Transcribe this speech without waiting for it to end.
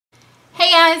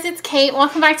Hi guys, it's Kate.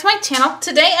 Welcome back to my channel.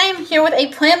 Today I am here with a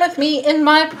plan with me in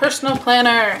my personal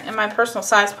planner, in my personal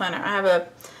size planner. I have a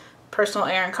personal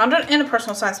Erin Condren and a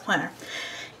personal size planner.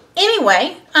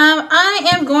 Anyway, I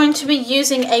am going to be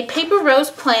using a paper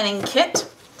rose planning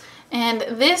kit, and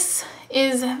this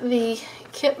is the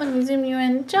kit. Let me zoom you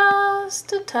in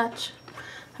just a touch.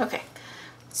 Okay,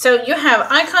 so you have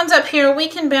icons up here,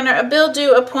 weekend banner, a bill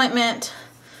due, appointment,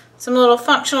 some little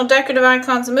functional decorative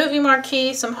icons, a movie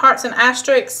marquee, some hearts and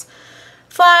asterisks,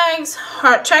 flags,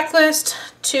 heart checklist,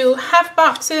 2 half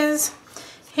boxes.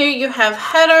 Here you have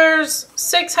headers,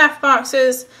 6 half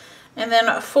boxes, and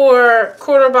then 4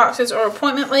 quarter boxes or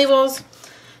appointment labels.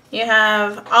 You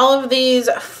have all of these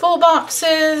full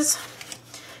boxes.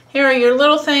 Here are your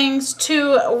little things,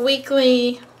 2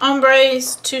 weekly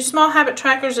ombres, 2 small habit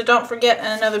trackers that don't forget,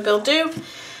 and another bill due.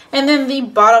 And then the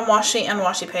bottom washi and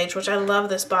washi page, which I love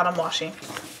this bottom washi.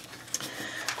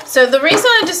 So the reason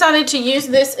I decided to use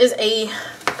this as a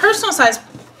personal size,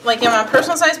 like in my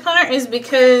personal size planner, is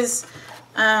because,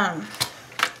 well,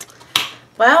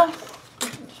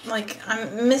 like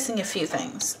I'm missing a few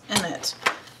things in it.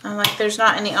 Like there's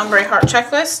not any ombre heart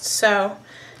checklist, so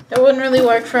it wouldn't really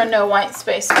work for a no white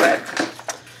space spread.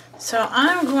 So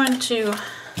I'm going to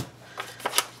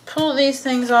pull these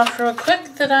things off real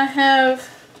quick that I have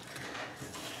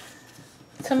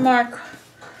to mark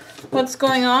what's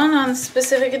going on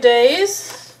specific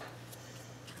days.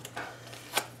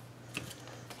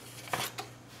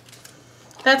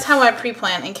 That's how I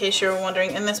pre-plan, in case you're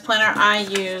wondering. In this planner I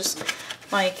use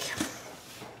like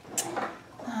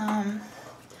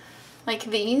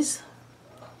these.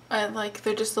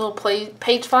 They're just little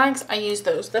page flags. I use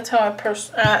those. That's how I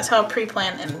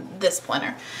pre-plan in this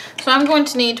planner. So I'm going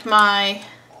to need my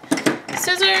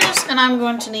scissors, and I'm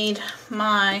going to need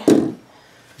my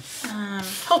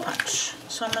hole punch.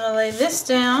 So I'm going to lay this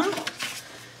down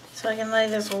so I can lay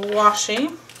this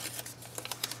washi.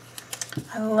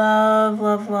 I love,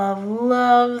 love, love,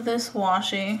 love this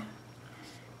washi.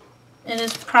 It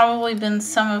has probably been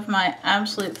some of my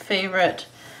absolute favorite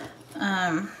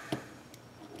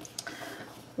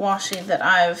washi that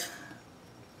I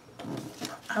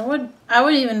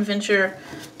would even venture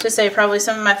to say probably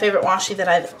some of my favorite washi that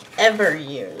I've ever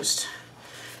used,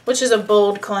 which is a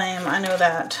bold claim, I know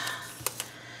that.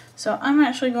 So I'm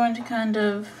actually going to kind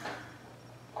of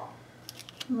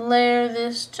layer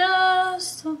this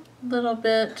just a little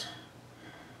bit.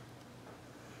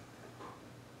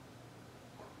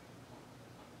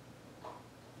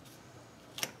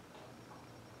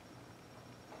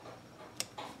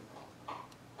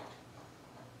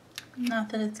 Not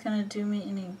that it's going to do me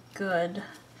any good.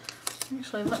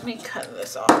 Actually, let me cut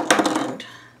this off on the end.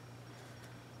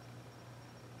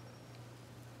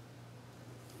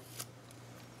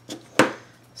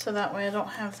 So that way I don't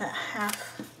have that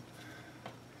half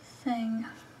thing.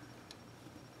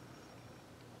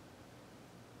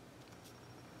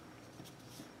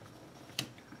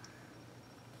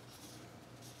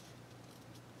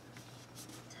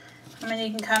 I mean,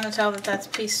 you can kind of tell that that's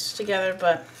pieced together,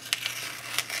 but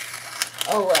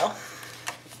oh well.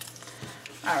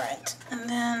 Alright, and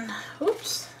then,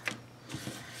 oops,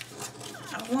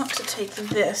 I want to take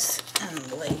this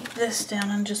and lay this down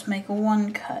and just make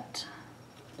one cut.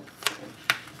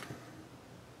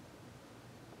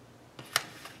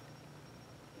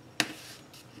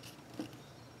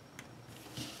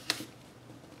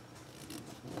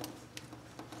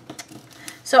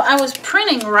 So I was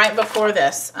printing right before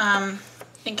this,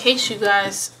 in case you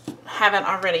guys haven't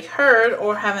already heard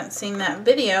or haven't seen that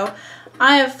video.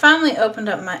 I have finally opened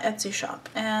up my Etsy shop,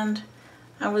 and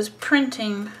I was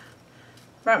printing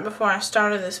right before I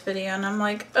started this video, and I'm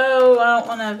like, oh, I don't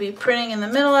want to be printing in the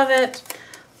middle of it,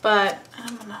 but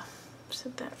I'm going to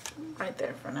set that right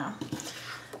there for now.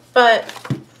 But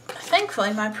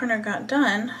thankfully my printer got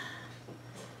done.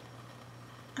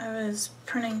 I was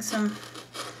printing some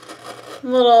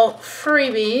little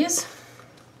freebies.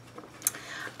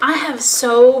 I have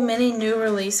so many new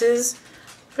releases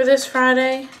for this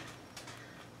Friday.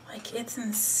 Like, it's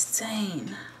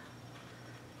insane.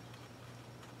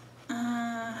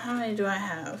 How many do I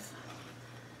have?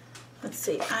 Let's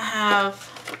see. I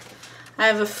have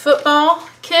a football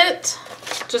kit,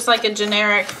 just like a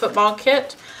generic football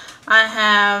kit. I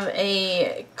have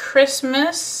a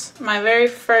Christmas, my very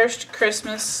first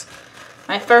Christmas,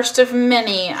 my first of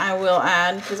many, I will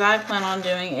add, because I plan on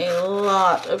doing a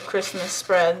lot of Christmas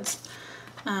spreads.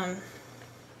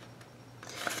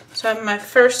 So I have my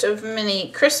first of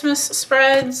many Christmas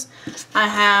spreads. I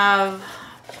have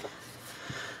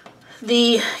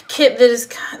the kit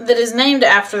that is named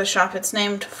after the shop. It's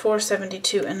named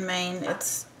 472 in Maine.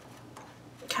 It's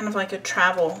kind of like a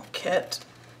travel kit.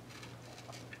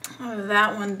 I have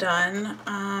that one done.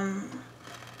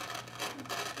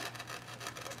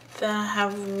 Then I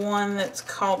have one that's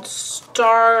called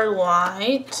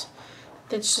Starlight.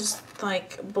 It's just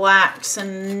like blacks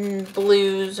and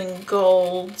blues and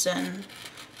golds and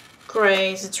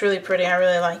grays. It's really pretty. I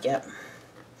really like it.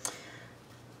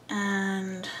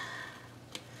 And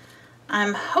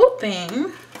I'm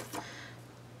hoping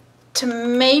to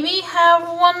maybe have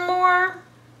one more.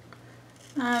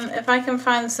 If I can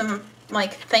find some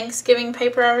like Thanksgiving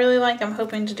paper I really like, I'm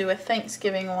hoping to do a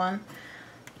Thanksgiving one.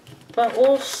 But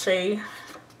we'll see.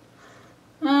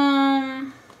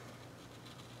 Okay,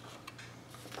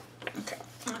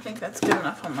 I think that's good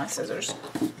enough on my scissors.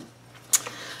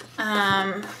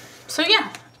 So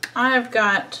yeah, I've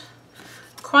got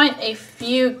quite a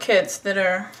few kits that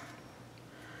are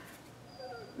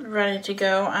ready to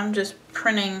go. I'm just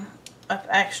printing up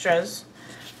extras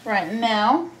right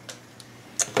now.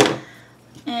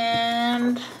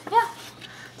 And yeah,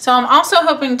 so I'm also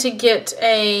hoping to get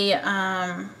a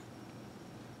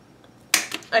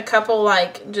couple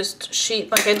like just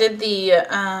sheet, like I did the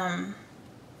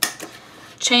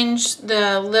change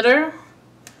the litter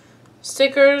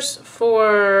stickers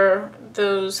for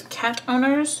those cat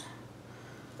owners.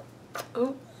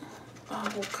 Oh,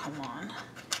 come on.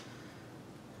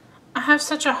 I have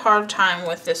such a hard time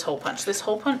with this hole punch. This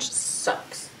hole punch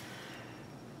sucks.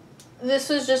 This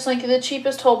is just like the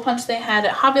cheapest hole punch they had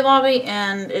at Hobby Lobby,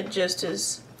 and it just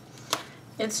is,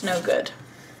 it's no good.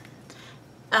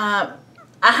 I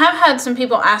have had some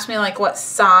people ask me like what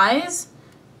size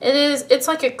it is. It's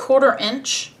like 1/4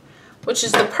 inch, which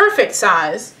is the perfect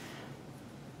size,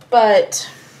 but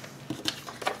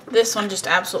this one just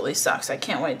absolutely sucks. I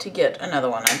can't wait to get another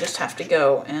one. I just have to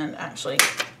go and actually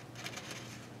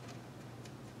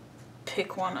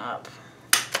pick one up.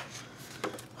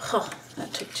 Oh,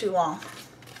 that took too long.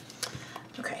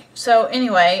 Okay, so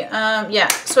anyway, yeah,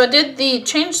 so I did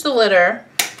change the litter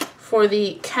for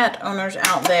the cat owners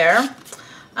out there.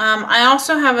 I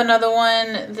also have another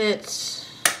one that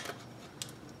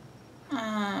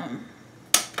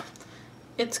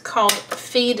it's called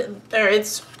Feed, or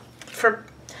it's for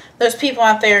those people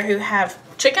out there who have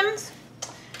chickens.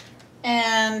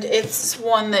 And it's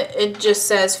one that it just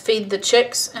says Feed the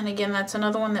Chicks. And again, that's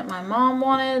another one that my mom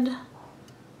wanted.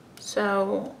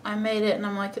 So I made it and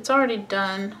I'm like, it's already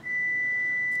done.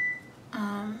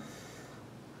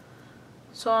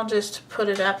 So I'll just put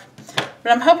it up.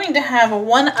 But I'm hoping to have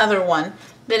one other one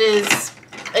that is,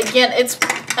 again, it's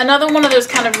another one of those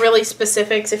kind of really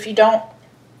specifics. If you don't,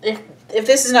 if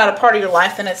this is not a part of your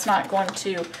life, then it's not going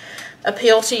to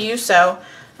appeal to you. So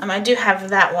I do have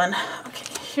that one. Okay,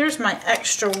 here's my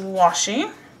extra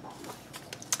washi.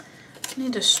 I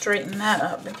need to straighten that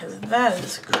up because that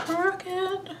is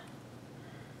crooked.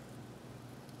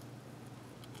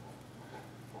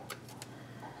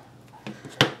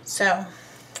 So,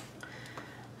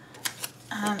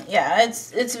 yeah,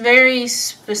 it's very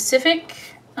specific.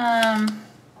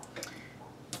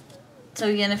 So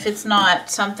again, if it's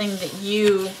not something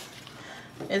that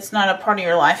it's not a part of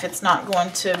your life, it's not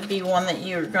going to be one that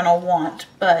you're going to want,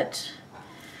 but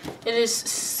it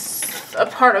is a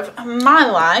part of my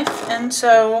life, and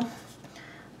so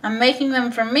I'm making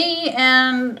them for me,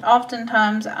 and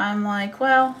oftentimes I'm like,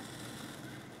 well,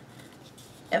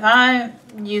 if I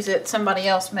use it, somebody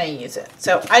else may use it.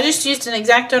 So I just used an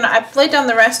X-Acto knife. I laid down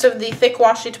the rest of the thick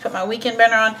washi to put my weekend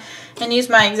banner on and used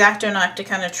my X-Acto knife to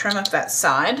kind of trim up that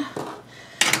side.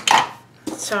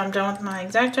 So I'm done with my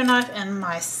X-Acto knife and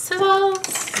my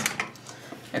scissors.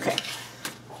 Okay.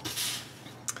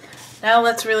 Now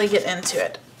let's really get into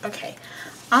it. Okay.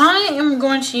 I am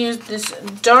going to use this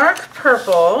dark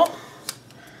purple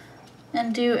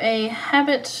and do a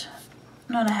habit,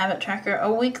 not a habit tracker,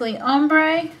 a weekly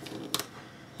ombre.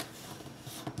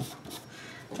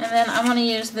 And then I'm going to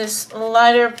use this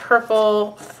lighter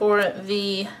purple for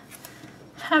the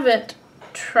habit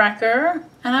tracker.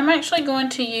 And I'm actually going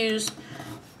to use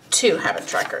 2 habit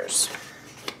trackers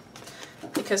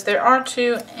because there are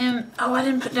 2. And oh, I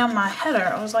didn't put down my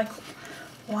header. I was like,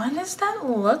 why does that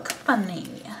look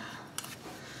funny?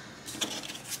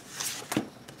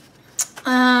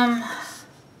 I'm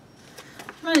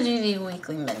going to do the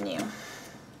weekly menu.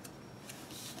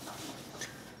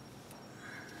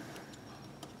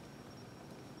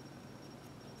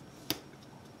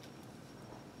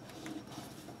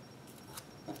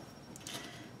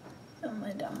 And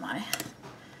lay down my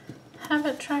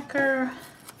habit tracker.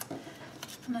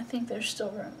 And I think there's still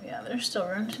room. Yeah, there's still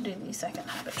room to do the second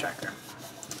habit tracker.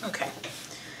 Okay.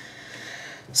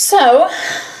 So,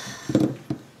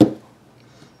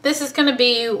 this is going to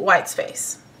be white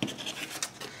space.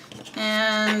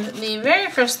 And the very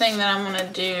first thing that I'm going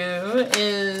to do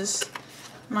is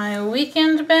my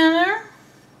weekend banner.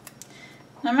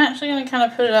 I'm actually going to kind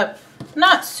of put it up,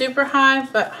 not super high,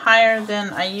 but higher than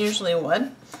I usually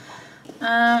would.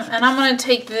 And I'm going to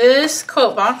take this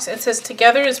quote box. It says,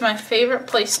 "Together is my favorite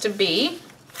place to be."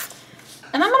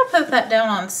 And I'm going to put that down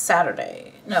on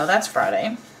Saturday. No, that's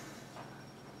Friday.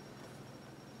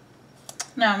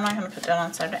 No, I'm not going to put it down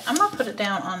on Saturday. I'm going to put it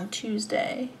down on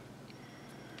Tuesday,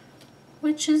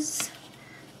 which is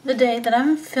the day that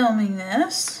I'm filming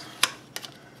this.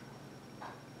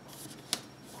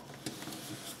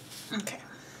 Okay.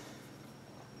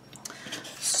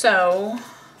 So,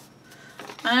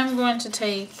 I'm going to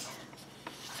take,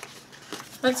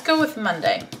 let's go with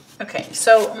Monday. Okay,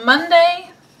 so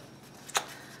Monday,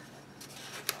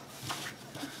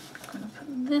 I'm going to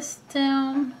put this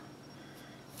down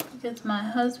because my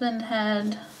husband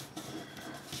had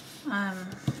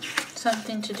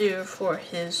something to do for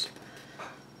his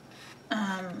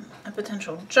a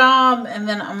potential job, and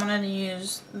then I'm going to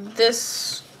use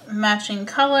this matching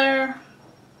color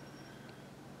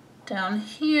down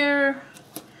here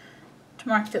to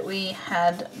mark that we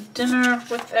had dinner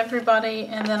with everybody,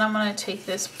 and then I'm going to take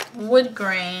this wood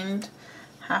grained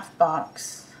half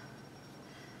box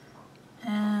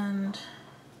and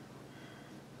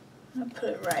I'm going to put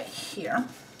it right here.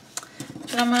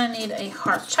 And I'm going to need a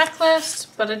heart checklist,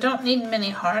 but I don't need many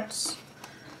hearts.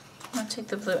 I'm going to take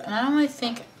the blue, and I only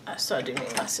think, so I do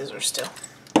need my scissors still.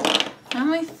 I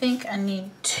only think I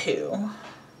need 2.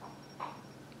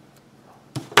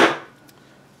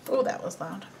 Oh, that was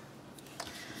loud.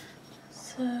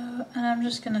 So, and I'm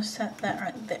just going to set that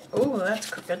right there. Oh, that's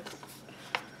crooked.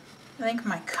 I think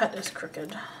my cut is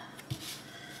crooked.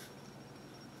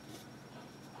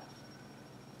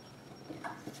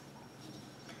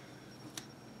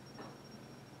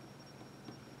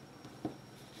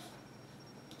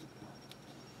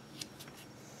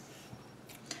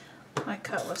 My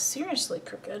cut was seriously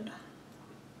crooked.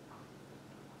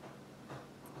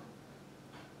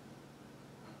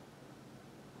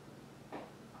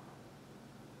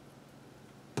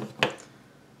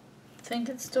 I think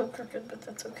it's still crooked, but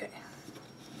that's okay.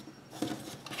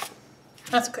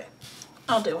 That's okay.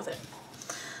 I'll deal with it.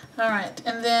 Alright,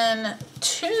 and then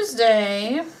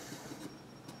Tuesday,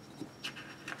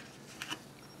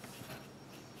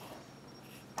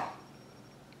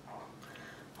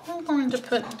 I'm going to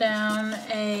put down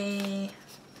a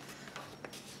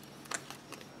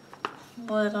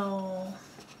little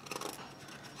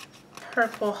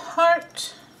purple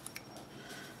heart,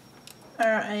 or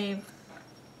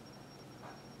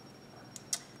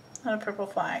not a purple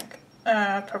flag,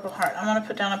 purple heart. I'm going to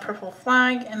put down a purple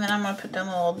flag, and then I'm going to put down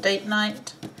a little date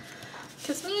night,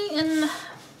 because me and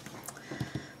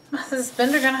my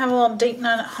husband are going to have a little date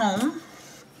night at home.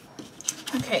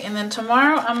 Okay, and then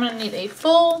tomorrow I'm going to need a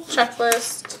full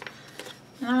checklist,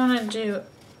 and I'm going to do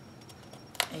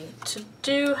a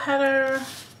to-do header,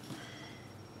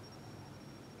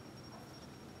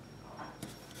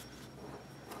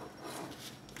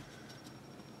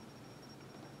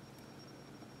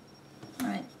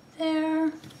 right there,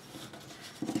 and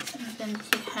then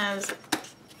he has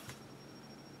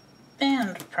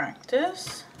band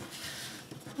practice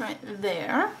right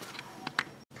there.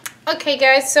 Okay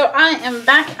guys, so I am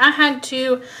back. I had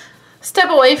to step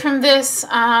away from this.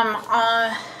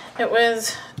 It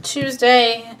was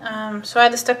Tuesday, so I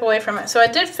had to step away from it. So I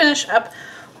did finish up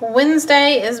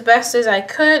Wednesday as best as I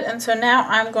could, and so now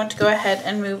I'm going to go ahead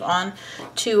and move on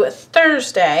to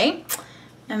Thursday.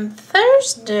 And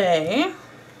Thursday,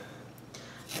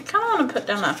 I kind of want to put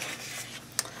down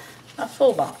a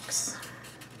full box.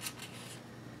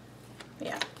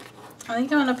 Yeah, I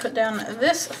think I'm going to put down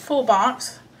this full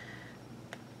box.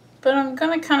 But I'm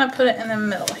going to kind of put it in the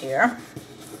middle here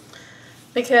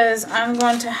because I'm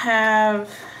going to have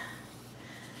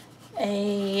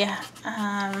a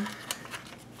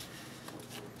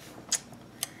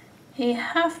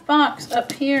half box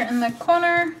up here in the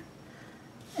corner,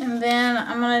 and then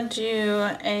I'm going to do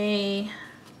a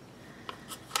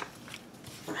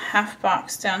half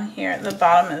box down here at the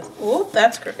bottom. Oh,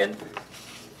 that's crooked.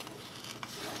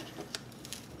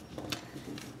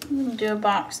 Do a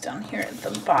box down here at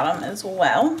the bottom as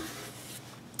well.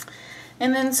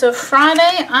 And then so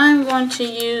Friday I'm going to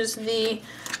use the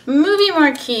movie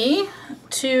marquee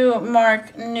to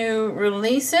mark new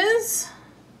releases.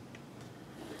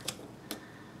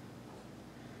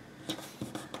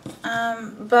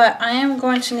 But I am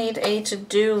going to need a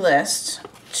to-do list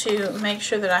to make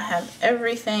sure that I have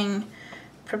everything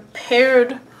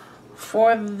prepared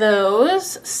for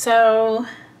those. So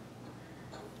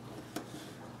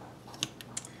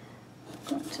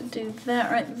I'm going to to do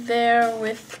that right there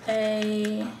with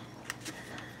a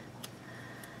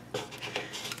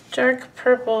dark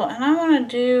purple, and I want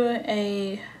to do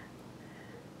a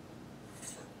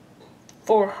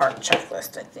 4-heart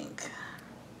checklist, I think.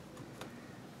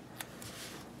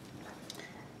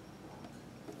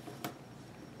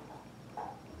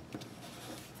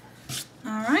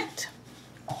 Alright.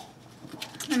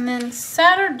 And then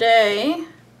Saturday,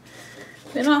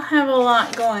 we don't have a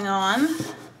lot going on.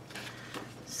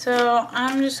 So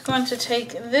I'm just going to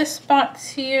take this box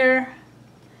here.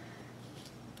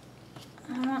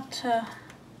 I want to...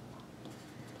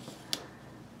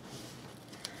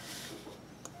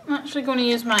 I'm actually going to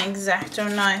use my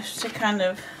X-Acto knife to kind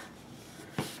of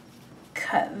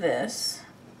cut this.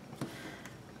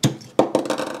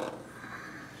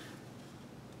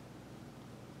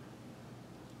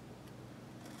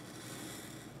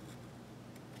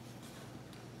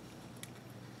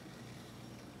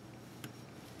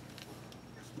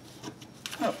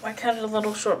 Oh, I cut it a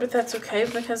little short, but that's okay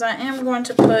because I am going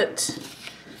to put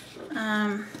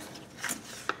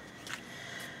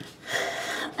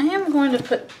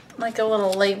like a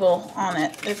little label on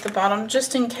it at the bottom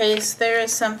just in case there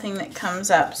is something that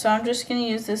comes up. So I'm just going to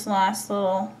use this last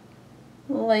little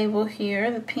label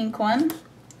here, the pink one,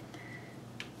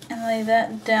 and lay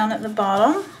that down at the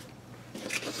bottom.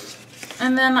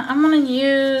 And then I'm going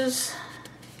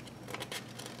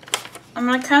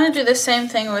to kind of do the same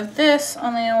thing with this,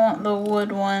 only I want the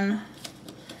wood one,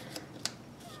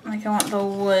 like I want the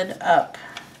wood up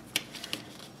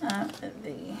at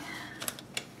the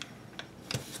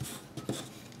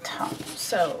top.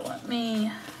 So let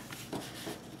me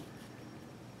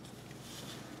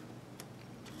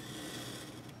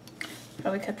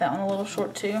probably cut that one a little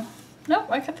short too. Nope,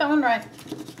 I cut that one right.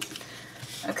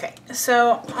 Okay,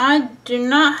 so I do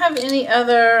not have any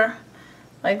other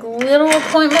like little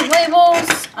appointment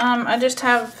labels. I just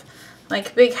have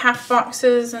like big half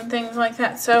boxes and things like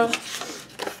that. So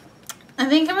I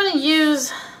think I'm going to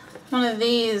use one of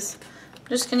these. I'm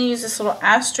just going to use this little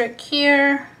asterisk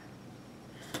here.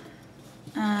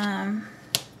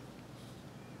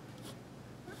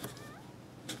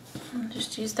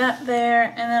 Just use that there.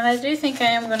 And then I do think I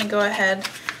am going to go ahead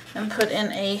and put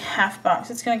in a half box.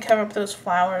 It's going to cover up those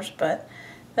flowers, but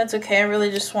that's okay. I really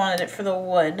just wanted it for the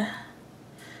wood.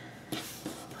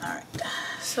 Alright,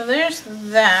 so there's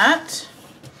that.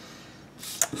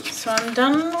 So I'm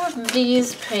done with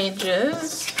these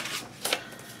pages.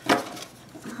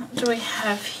 What do we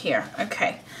have here?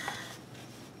 Okay.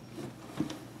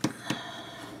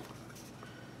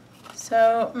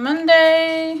 So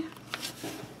Monday,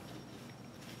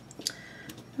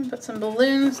 I'll put some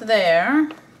balloons there.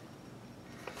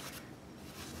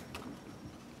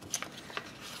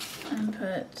 And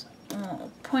put a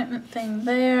little appointment thing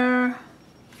there.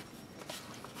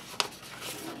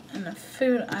 And a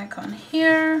food icon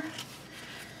here.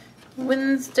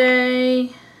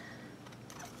 Wednesday,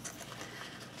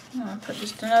 I'm going to put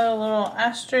just another little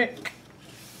asterisk.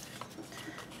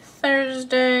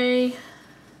 Thursday,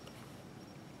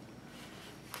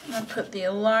 I'm going to put the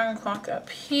alarm clock up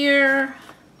here.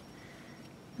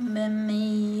 And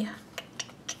then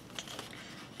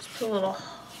just put a little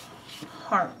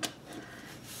heart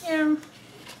here.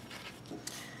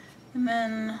 And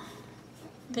then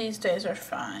these days are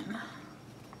fine.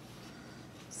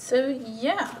 So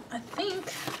yeah, I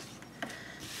think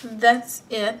that's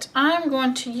it. I'm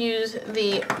going to use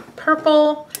the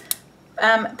purple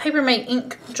Paper Mate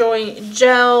Ink Joy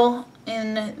Gel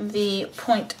in the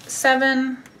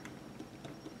 0.7.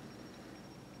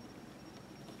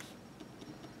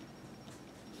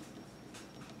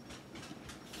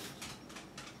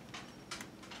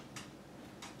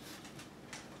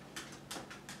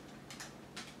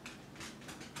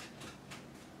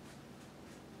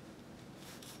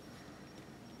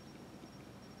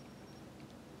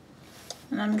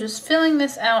 And I'm just filling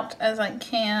this out as I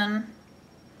can.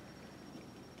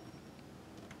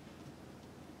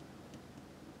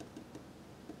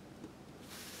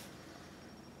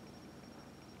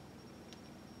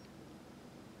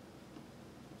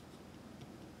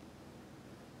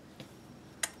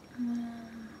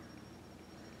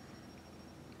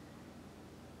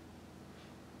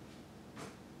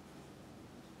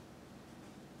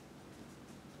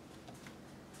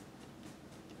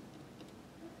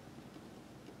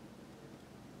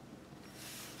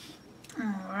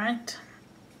 Alright.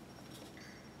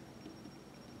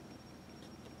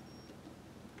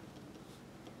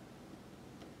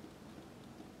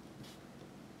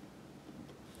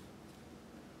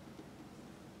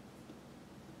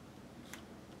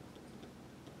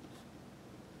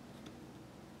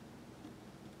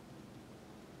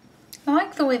 I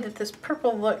like the way that this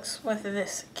purple looks with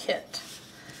this kit.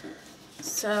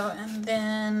 So, and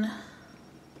then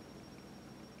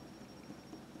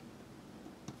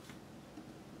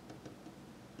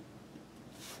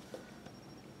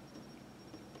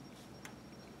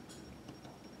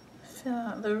fill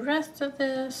out the rest of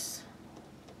this.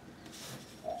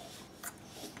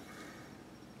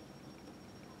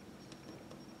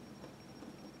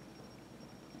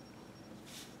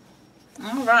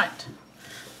 All right.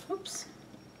 Oops.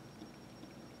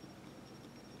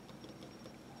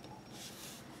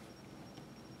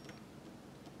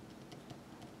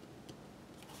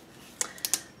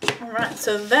 All right,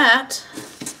 so that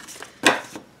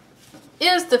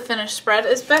is the finished spread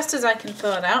as best as I can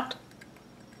fill it out.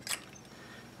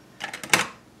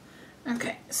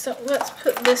 Okay, so let's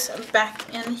put this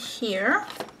back in here.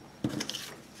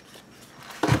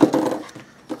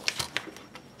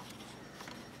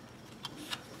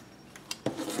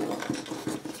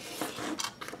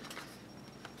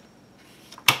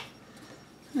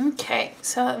 Okay,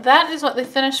 so that is what the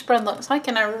finished spread looks like,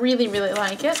 and I really, really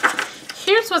like it.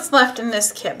 Here's what's left in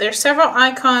this kit. There's several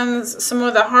icons, some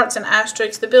of the hearts and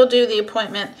asterisks, the bill due, the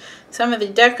appointment, some of the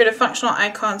decorative functional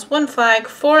icons, one flag,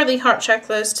 4 of the heart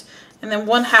checklist, and then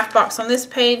 1 half box on this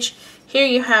page. Here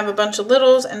you have a bunch of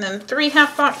littles and then 3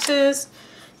 half boxes.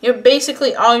 You're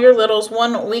basically all your littles,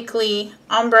 1 weekly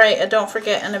ombre, a don't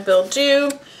forget, and a bill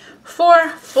due. 4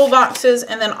 full boxes,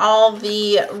 and then all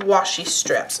the washi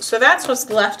strips. So that's what's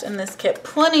left in this kit.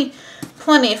 Plenty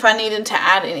if I needed to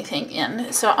add anything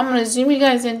in. So I'm going to zoom you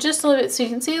guys in just a little bit so you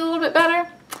can see a little bit better.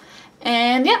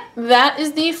 And yeah, that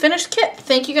is the finished kit.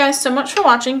 Thank you guys so much for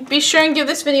watching. Be sure and give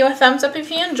this video a thumbs up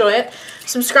if you enjoy it.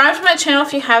 Subscribe to my channel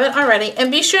if you haven't already. And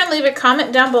be sure and leave a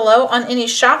comment down below on any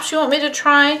shops you want me to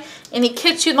try, any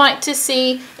kits you'd like to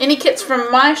see, any kits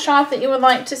from my shop that you would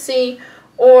like to see,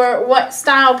 or what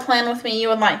style plan with me you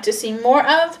would like to see more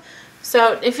of.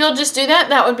 So if you'll just do that,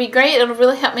 that would be great. It'll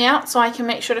really help me out so I can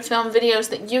make sure to film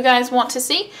videos that you guys want to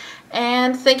see.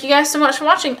 And thank you guys so much for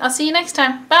watching. I'll see you next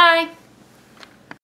time. Bye!